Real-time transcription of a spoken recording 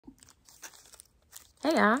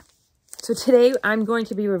Hey, so today I'm going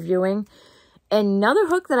to be reviewing another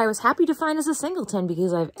hook that I was happy to find as a singleton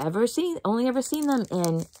because I've only ever seen them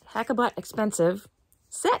in heck-a-butt expensive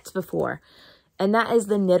sets before. And that is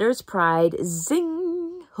the Knitter's Pride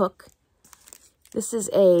Zing hook. This is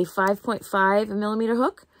a 5.5 millimeter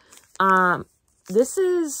hook. This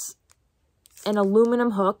is an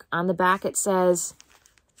aluminum hook. On the back it says,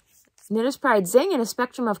 Knitter's Pride Zing in a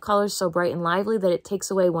spectrum of colors so bright and lively that it takes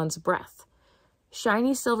away one's breath.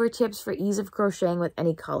 Shiny silver tips for ease of crocheting with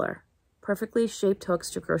any color. Perfectly shaped hooks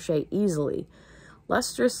to crochet easily.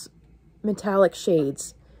 Lustrous metallic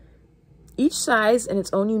shades. Each size in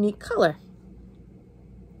its own unique color.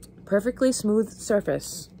 Perfectly smooth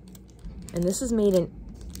surface. And this is made in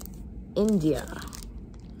India.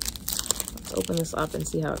 Let's open this up and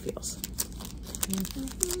see how it feels.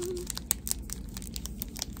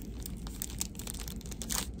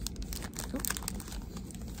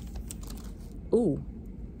 Ooh.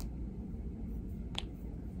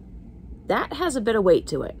 That has a bit of weight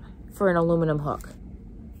to it for an aluminum hook.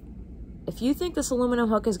 If you think this aluminum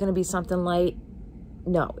hook is going to be something light,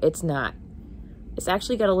 no, it's not. It's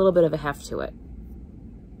actually got a little bit of a heft to it.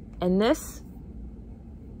 And this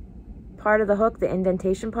part of the hook, the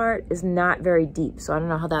indentation part, is not very deep, so I don't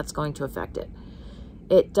know how that's going to affect it.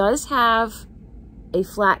 It does have a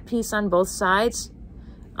flat piece on both sides.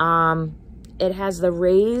 It has the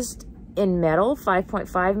raised in metal,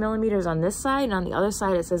 5.5 millimeters on this side, and on the other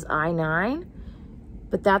side it says I9,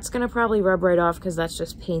 but that's going to probably rub right off because that's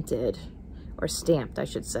just painted, or stamped, I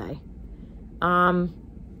should say. That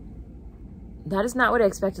is not what I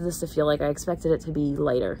expected this to feel like. I expected it to be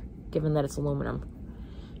lighter, given that it's aluminum.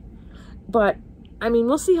 But, I mean,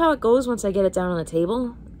 we'll see how it goes once I get it down on the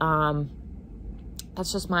table.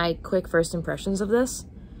 That's just my quick first impressions of this.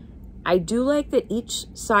 I do like that each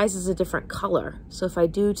size is a different color. So if I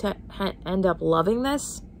do end up loving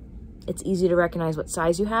this, it's easy to recognize what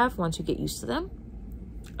size you have once you get used to them.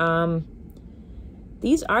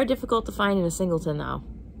 These are difficult to find in a singleton though.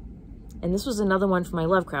 And this was another one for my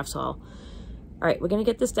Lovecrafts haul. All right, we're gonna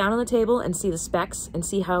get this down on the table and see the specs and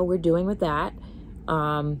see how we're doing with that.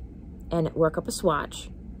 And work up a swatch.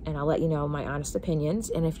 And I'll let you know my honest opinions.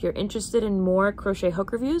 And if you're interested in more crochet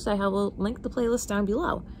hook reviews, I will link the playlist down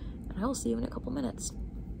below. I will see you in a couple minutes.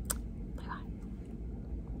 Bye-bye.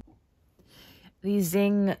 The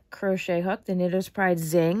Zing crochet hook, the Knitter's Pride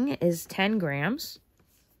Zing, is 10 grams.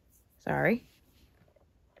 Sorry.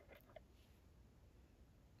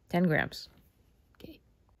 10 grams. Okay.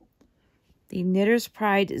 The Knitter's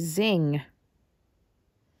Pride Zing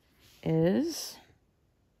is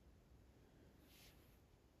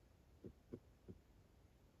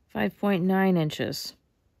 5.9 inches.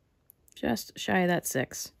 Just shy of that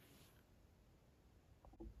 6.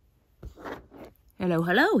 Hello,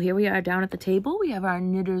 hello. Here we are down at the table. We have our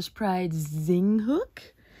Knitter's Pride Zing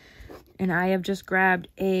hook. And I have just grabbed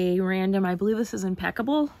a random, I believe this is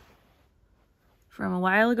Impeccable, from a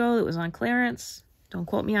while ago. It was on clearance. Don't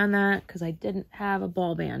quote me on that because I didn't have a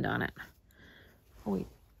ball band on it. Oh, wait.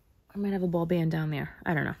 I might have a ball band down there.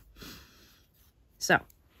 I don't know. So,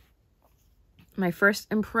 my first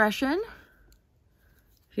impression.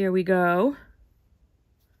 Here we go.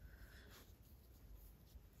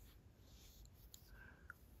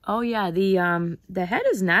 Oh yeah, the head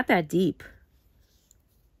is not that deep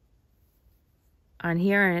on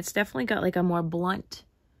here, and it's definitely got like a more blunt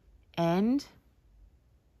end.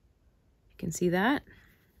 You can see that.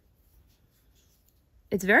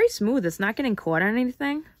 It's very smooth. It's not getting caught on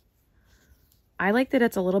anything. I like that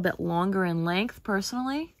it's a little bit longer in length,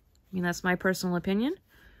 personally. I mean, that's my personal opinion.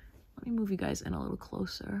 Let me move you guys in a little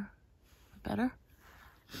closer. Better.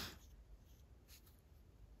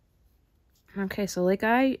 Okay, so like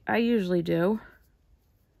I usually do,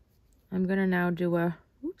 I'm gonna now do a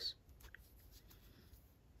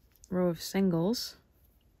row of singles.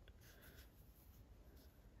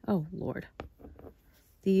 Oh Lord.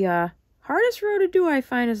 The hardest row to do, I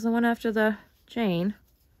find, is the one after the chain.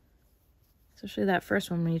 Especially that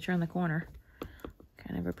first one when you turn the corner.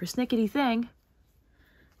 Kind of a persnickety thing.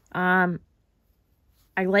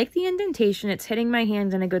 I like the indentation. It's hitting my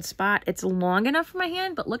hand in a good spot. It's long enough for my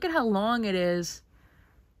hand, but look at how long it is.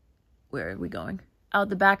 Where are we going? Out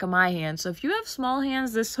the back of my hand. So if you have small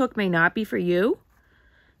hands, this hook may not be for you.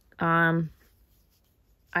 I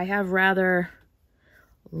have rather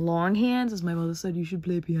long hands. As my mother said, you should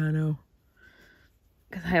play piano.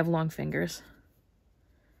 Because I have long fingers.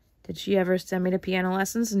 Did she ever send me to piano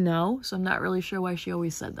lessons? No. So I'm not really sure why she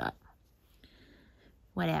always said that.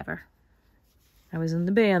 Whatever. I was in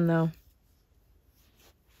the band, though,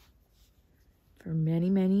 for many,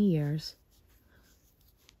 many years.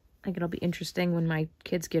 I think it'll be interesting when my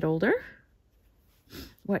kids get older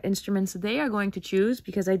what instruments they are going to choose,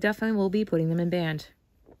 because I definitely will be putting them in band.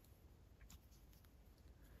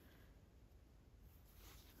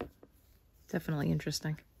 Definitely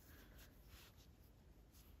interesting.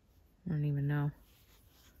 I don't even know.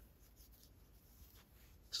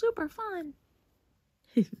 Super fun.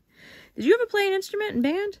 Did you ever play an instrument in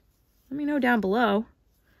band? Let me know down below.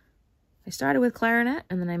 I started with clarinet,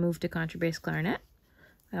 and then I moved to contrabass clarinet.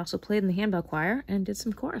 I also played in the handbell choir and did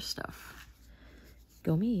some chorus stuff.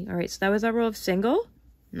 Go me. All right, so that was our row of single.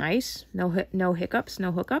 Nice. No hiccups,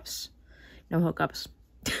 no hookups. No hookups.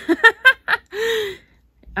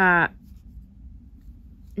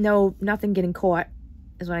 No, nothing getting caught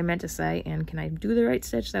is what I meant to say. And can I do the right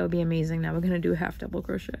stitch? That would be amazing. Now we're going to do a half double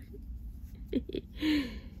crochet.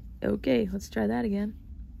 Okay, let's try that again.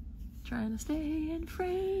 Trying to stay in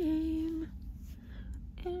frame.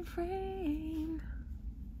 In frame.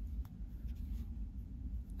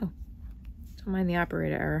 Oh, don't mind the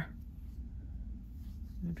operator error.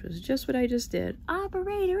 Which was just what I just did.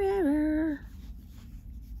 Operator error.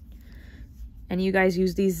 And you guys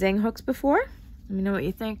used these Zing hooks before? Let me know what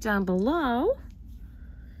you think down below.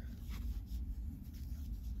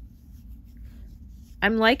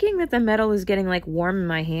 I'm liking that the metal is getting like warm in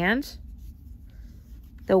my hand.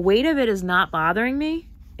 The weight of it is not bothering me.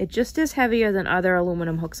 It just is heavier than other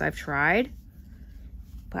aluminum hooks I've tried.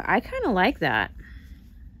 But I kind of like that.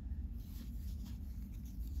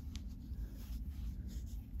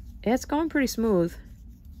 It's going pretty smooth.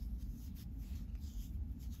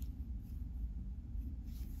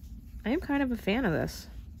 I am kind of a fan of this.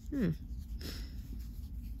 Let's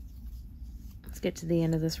get to the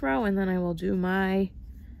end of this row and then I will do my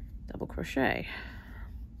double crochet.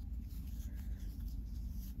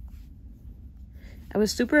 I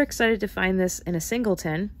was super excited to find this in a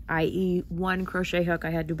singleton, i.e. one crochet hook I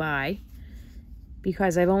had to buy,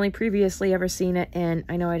 because I've only previously ever seen it in,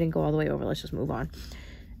 I know I didn't go all the way over, let's just move on,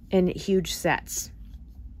 in huge sets.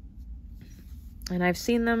 And I've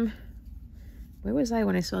seen them, where was I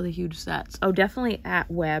when I saw the huge sets? Oh, definitely at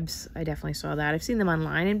Webb's. I definitely saw that. I've seen them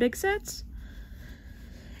online in big sets.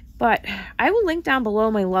 But I will link down below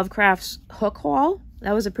my Lovecrafts hook haul.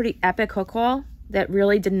 That was a pretty epic hook haul that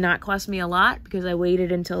really did not cost me a lot because I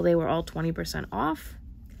waited until they were all 20% off.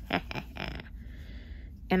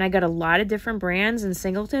 And I got a lot of different brands and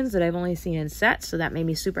singletons that I've only seen in sets, so that made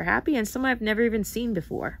me super happy, and some I've never even seen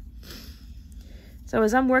before. So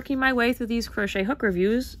as I'm working my way through these crochet hook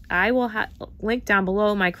reviews, I will link down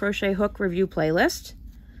below my crochet hook review playlist.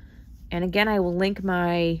 And again, I will link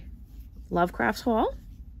my Lovecrafts haul.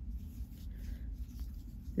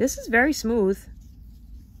 This is very smooth.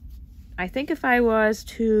 I think if I was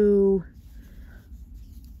to...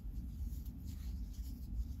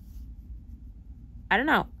 I don't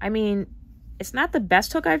know. I mean, it's not the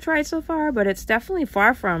best hook I've tried so far, but it's definitely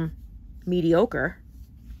far from mediocre.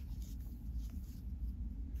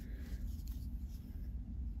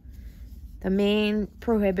 The main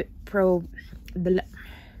prohibitive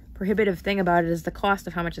thing about it is the cost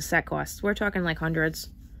of how much a set costs. We're talking like hundreds.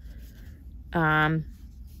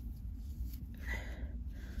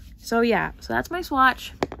 So yeah, so that's my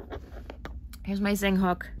swatch. Here's my Zing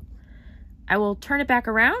hook. I will turn it back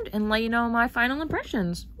around and let you know my final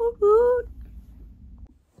impressions. Woo-hoo.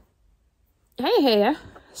 Hey.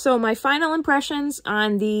 So my final impressions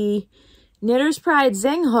on the Knitter's Pride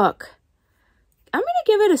Zing hook. I'm going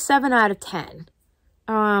to give it a 7 out of 10.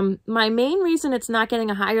 My main reason it's not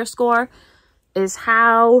getting a higher score is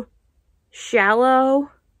how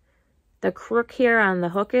shallow the crook here on the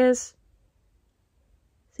hook is.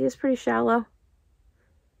 See, it's pretty shallow.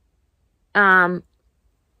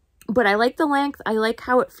 But I like the length. I like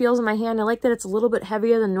how it feels in my hand. I like that it's a little bit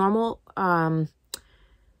heavier than normal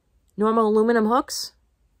aluminum hooks.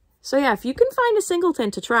 So yeah, if you can find a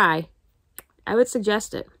singleton to try, I would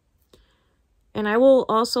suggest it. And I will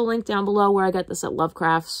also link down below where I got this at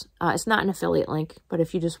Lovecrafts. It's not an affiliate link, but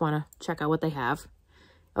if you just want to check out what they have.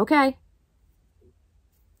 Okay.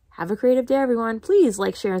 Have a creative day, everyone. Please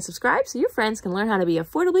like, share, and subscribe so your friends can learn how to be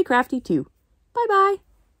affordably crafty too. Bye-bye.